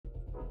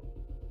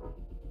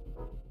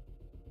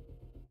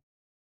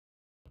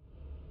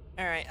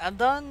Alright, I've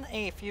done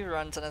a few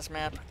runs on this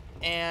map,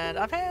 and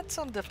I've had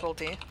some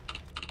difficulty.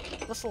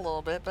 Just a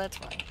little bit, but it's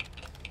fine.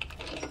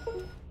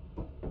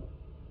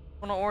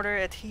 I'm gonna order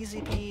a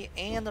TZP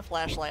and a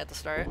flashlight at the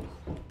start.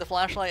 The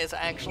flashlight is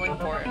actually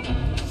important.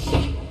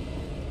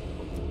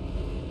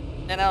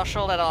 And I'll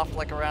show that off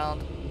like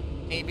around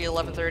maybe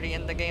 11:30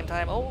 in the game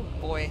time. Oh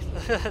boy,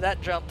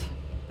 that jumped.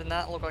 Did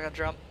not look like a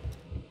jump.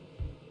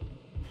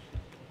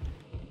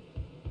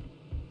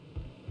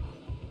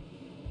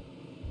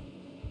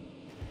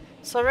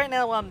 So right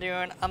now what I'm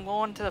doing, I'm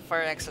going to the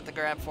fire exit to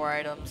grab 4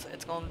 items.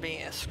 It's going to be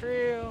a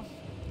screw,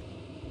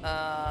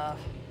 a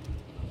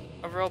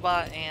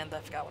robot, and I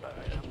forgot what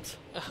other items.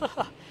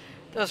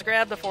 Just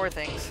grab the 4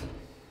 things.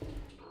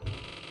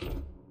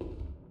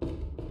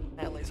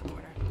 That laser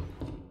pointer.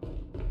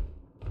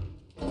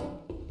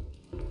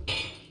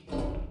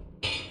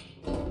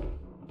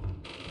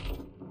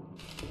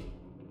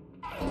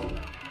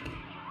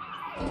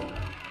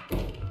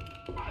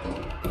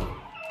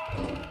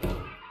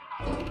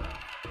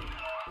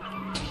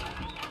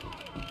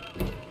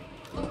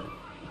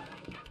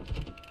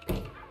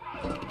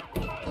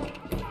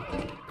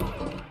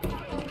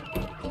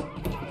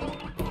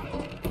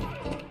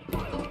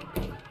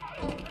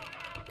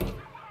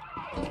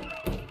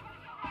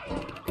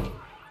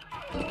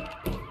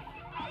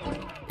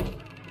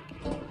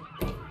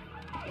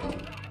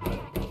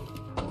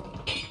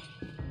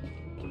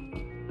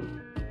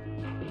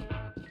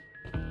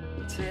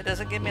 See, it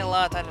doesn't give me a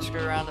lot of time to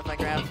screw around if I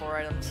grab 4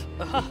 items.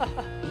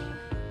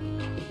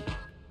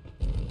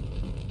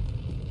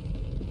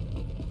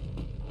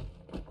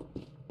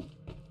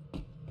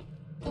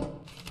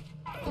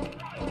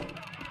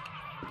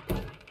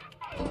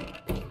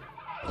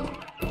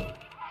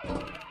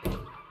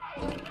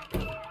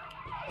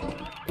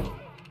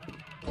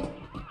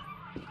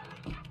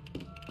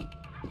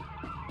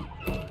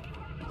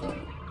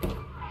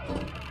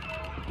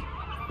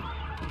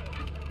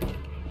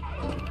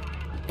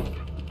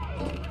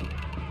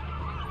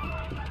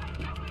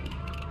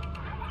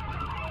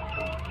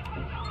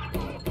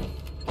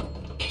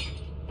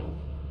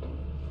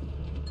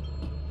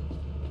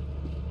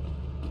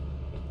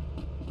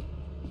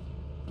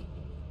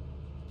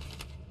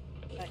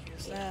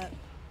 That.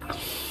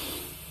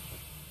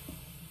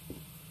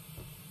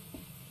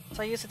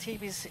 So I use the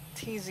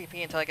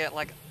TZP until I get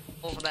like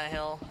over that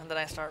hill, and then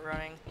I start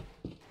running.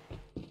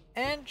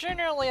 And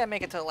generally I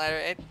make it to the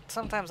ladder.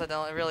 Sometimes I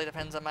don't. It really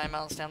depends on my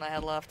amount of stamina I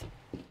had left.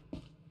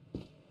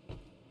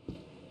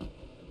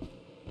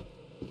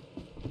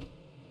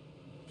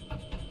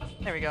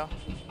 There we go.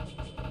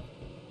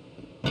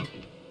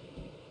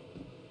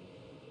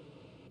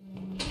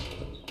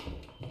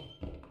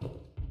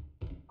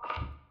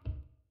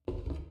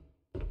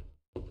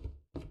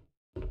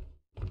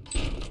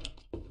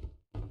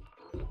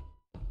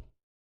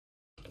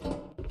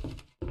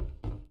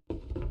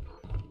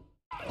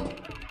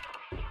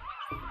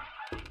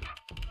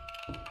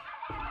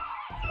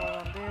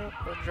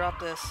 We'll drop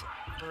this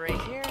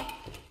right here.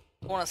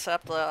 We want to set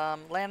up the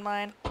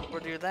landmine. We'll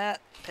do that.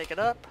 Pick it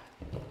up.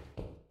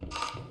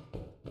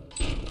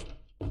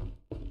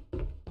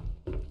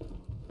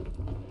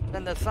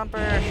 Then the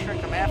thumper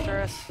should come after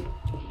us.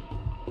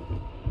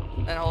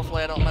 And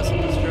hopefully I don't mess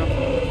up this drill.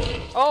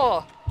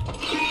 Oh!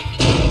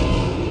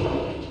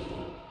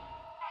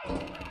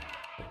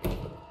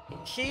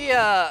 He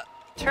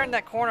turned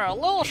that corner a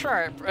little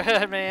sharp,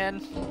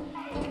 man.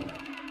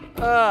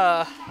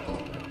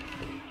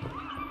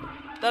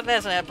 That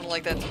hasn't happened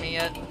like that to me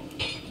yet.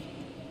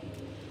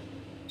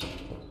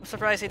 I'm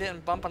surprised he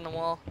didn't bump on the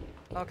wall.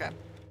 Okay. I'm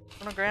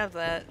gonna grab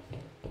that.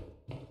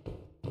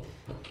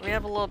 We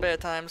have a little bit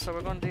of time, so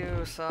we're gonna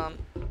do some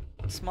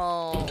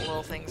small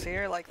little things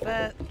here, like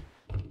that.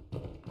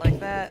 Like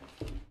that.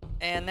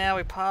 And now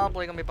we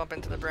probably gonna be bumping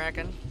into the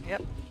bracken.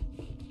 Yep.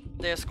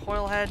 There's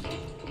coil head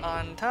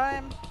on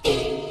time.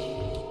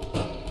 We'll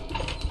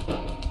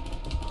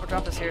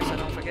drop this here so I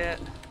don't forget.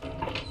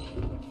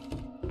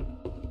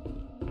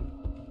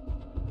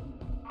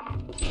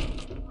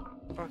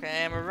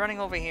 Okay, and we're running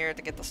over here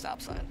to get the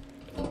stop sign.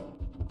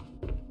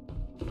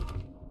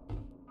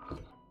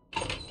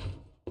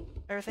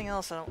 Everything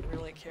else I don't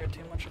really care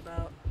too much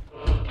about.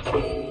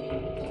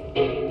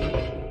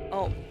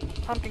 Oh,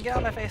 pumpkin, get out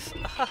of my face.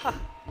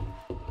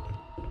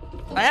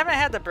 I haven't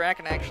had the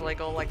bracken actually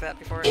go like that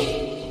before. I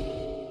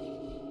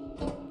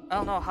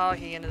don't know how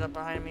he ended up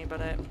behind me,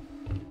 but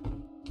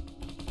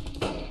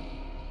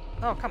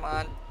Oh, come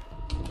on.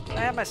 I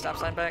have my stop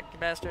sign back, you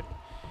bastard.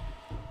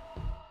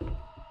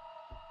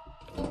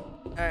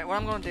 Alright, what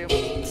I'm going to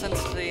do,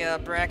 since the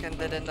bracken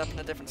did end up in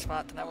a different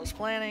spot than I was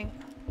planning,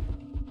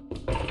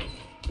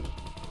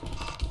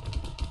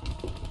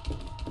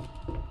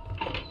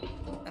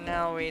 and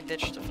now we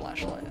ditch the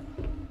flashlight.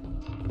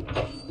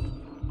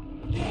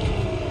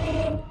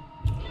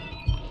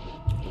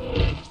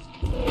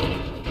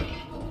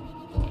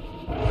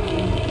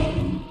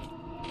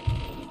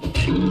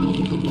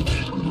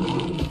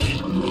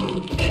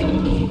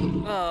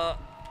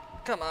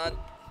 Come on.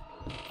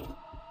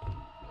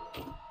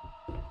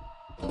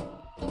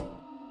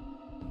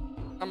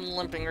 I'm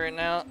limping right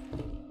now.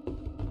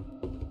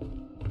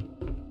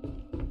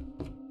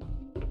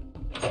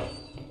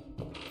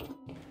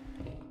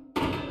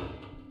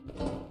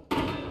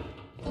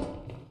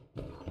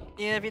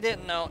 Yeah, if you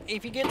didn't know,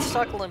 if you get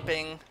stuck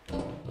limping,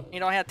 you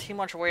don't have too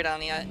much weight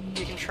on you,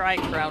 you can try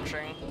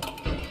crouching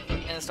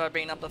and start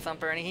beating up the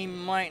thumper, and he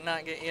might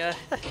not get you.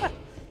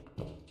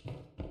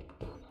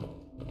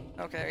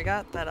 Okay, we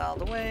got that out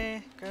of the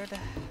way. Good.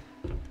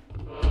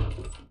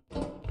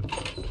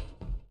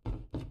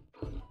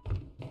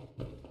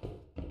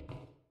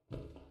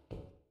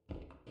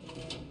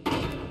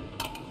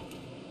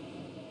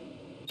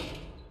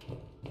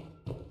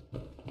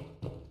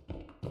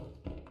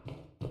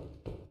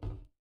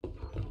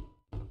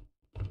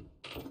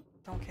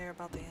 Don't care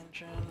about the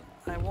engine.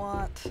 I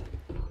want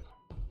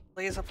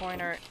laser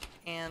pointer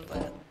and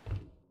that.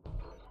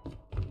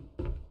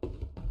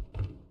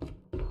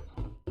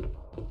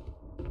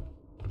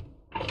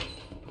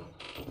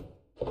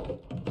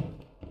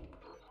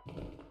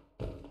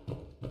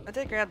 I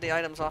did grab the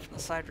items off in the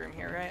side room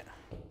here, right?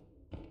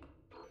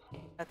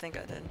 I think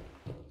I did.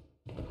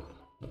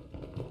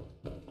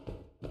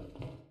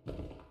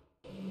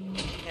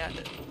 Yeah, I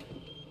did.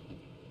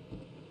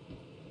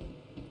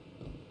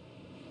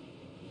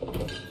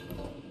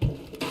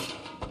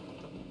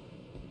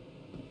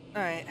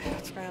 Alright,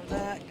 let's grab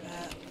that,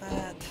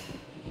 that.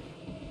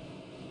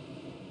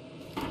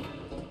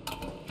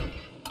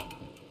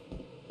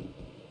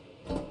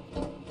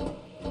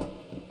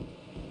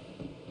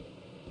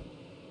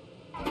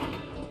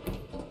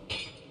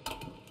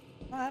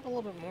 I have a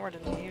little bit more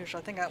than usual.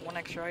 I think I got one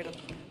extra item.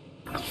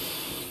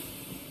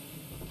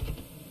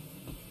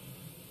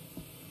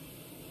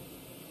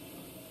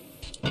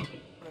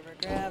 Whatever,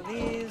 grab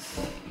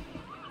these.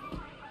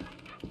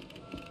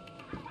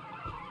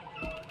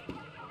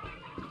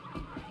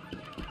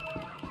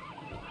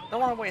 Don't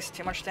want to waste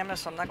too much stamina,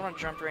 so I'm not going to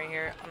jump right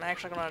here. I'm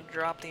actually going to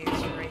drop these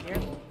right here.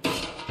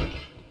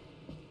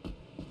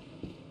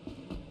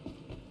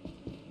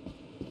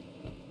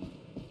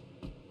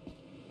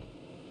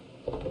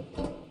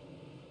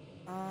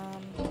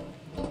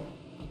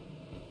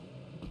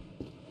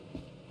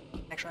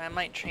 Actually, I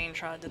might change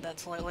how I did that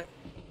slightly.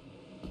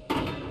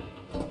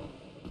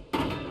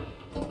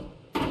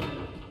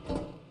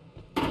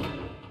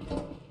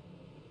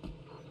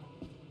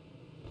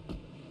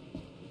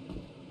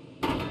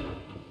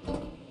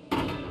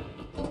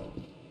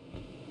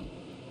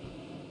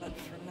 But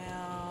for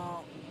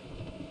now,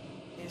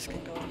 these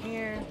can go in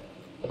here.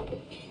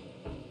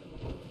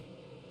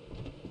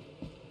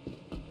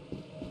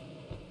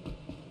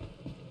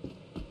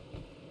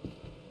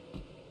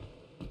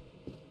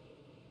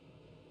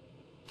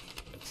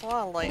 It's a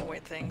lot of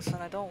lightweight things, and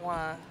I don't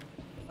want to,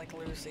 like,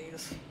 lose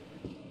these.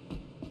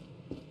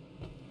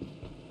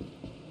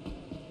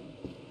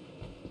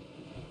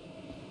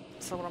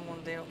 So what I'm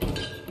going to do,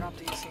 drop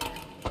these here.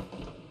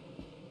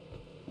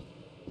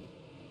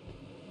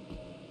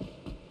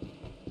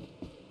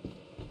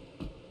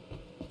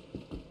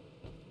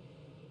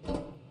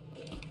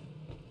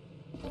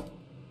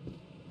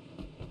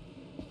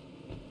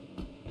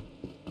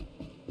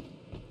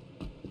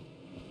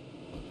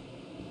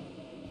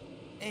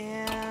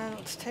 And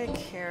let's take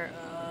care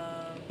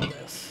of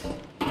this.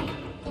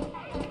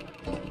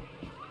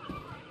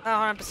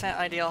 Not 100%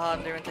 ideal how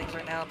I'm doing things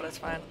right now, but it's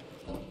fine.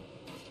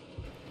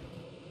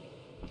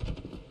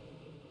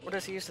 What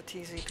does he use the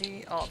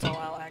TCP? Oh, it's all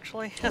out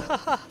actually.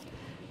 I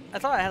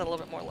thought I had a little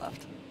bit more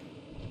left.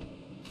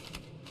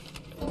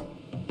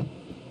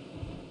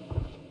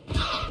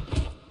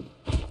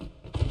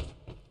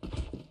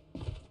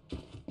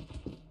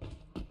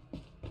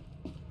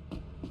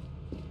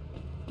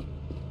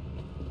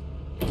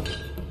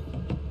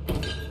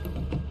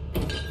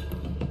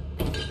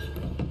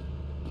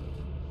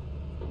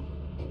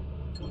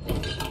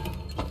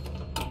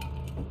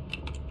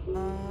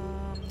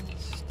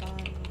 Stun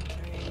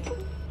 3.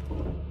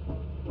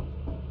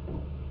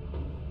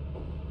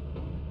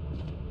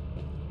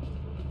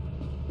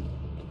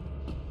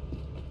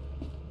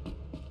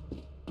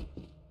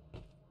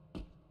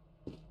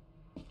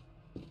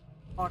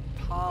 I'll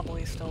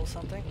probably stole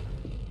something.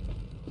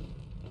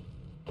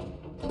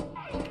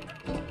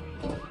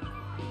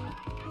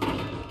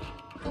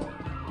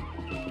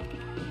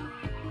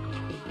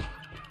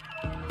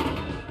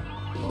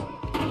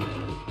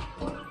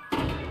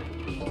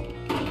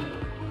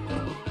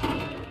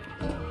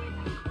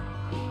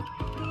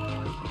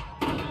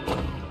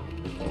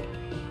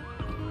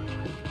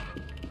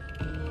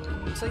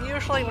 So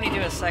usually when you do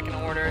a second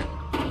order,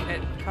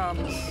 it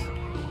comes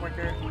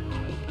quicker.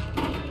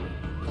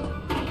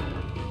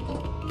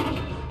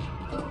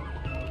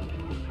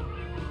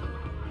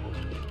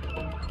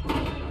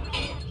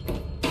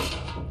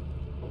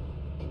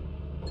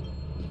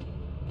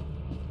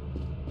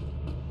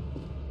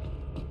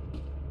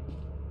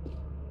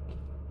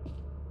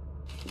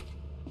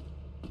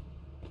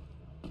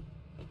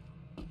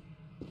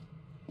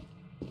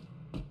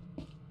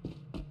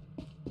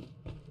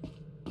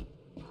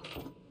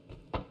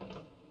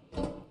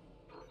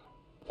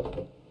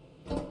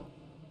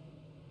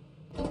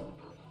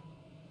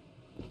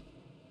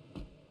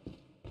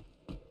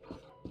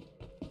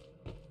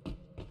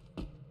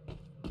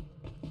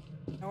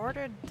 I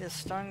ordered this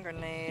stun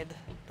grenade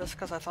just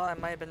because I thought I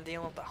might have been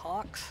dealing with the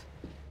hawks.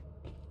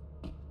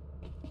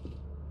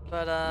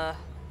 But,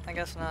 I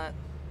guess not.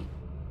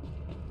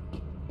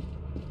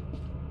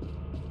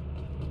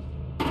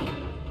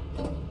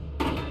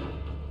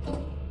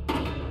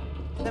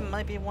 There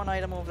might be one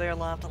item over there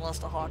left unless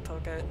the hawk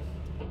took it.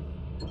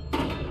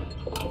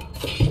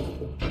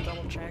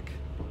 Double check.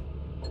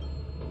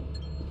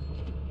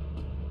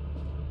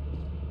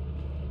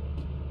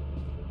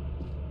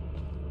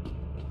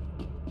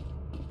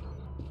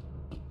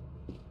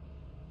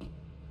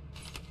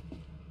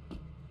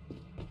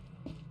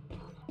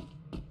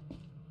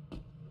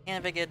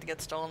 And if it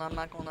gets stolen, I'm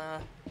not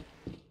gonna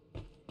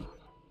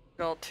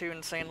go too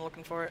insane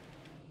looking for it.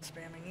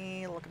 Spamming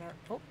E, looking at.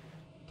 Oh.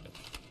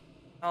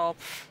 Oh.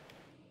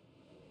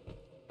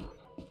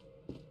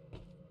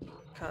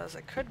 Because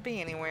it could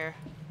be anywhere.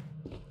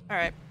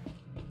 Alright.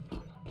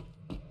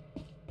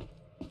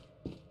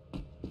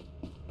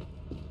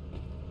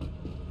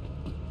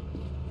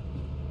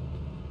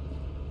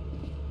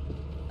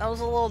 That was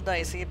a little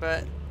dicey,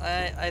 but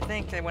I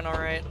think it went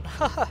alright.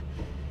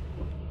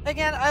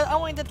 Again, I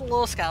only did a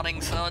little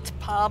scouting, so it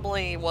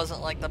probably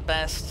wasn't like the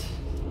best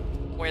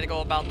way to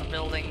go about the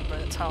building, but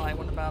it's how I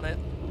went about it.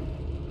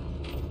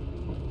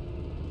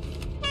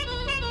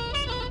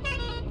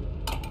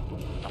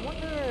 I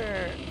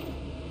wonder...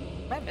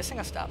 Am I missing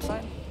a stop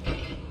sign?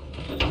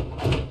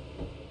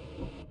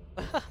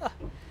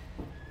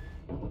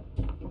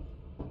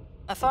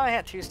 I thought I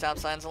had 2 stop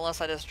signs,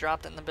 unless I just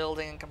dropped it in the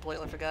building and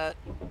completely forgot.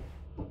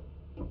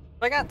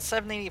 But I got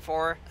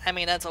 784. I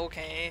mean, that's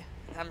okay.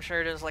 I'm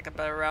sure there's like a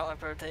better route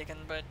I've ever taken,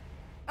 but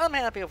I'm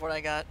happy with what I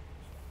got.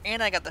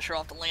 And I got to show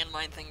off the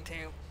landmine thing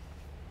too.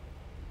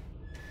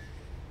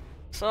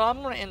 So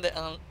I'm going to end it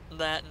on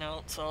that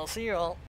note, so I'll see you all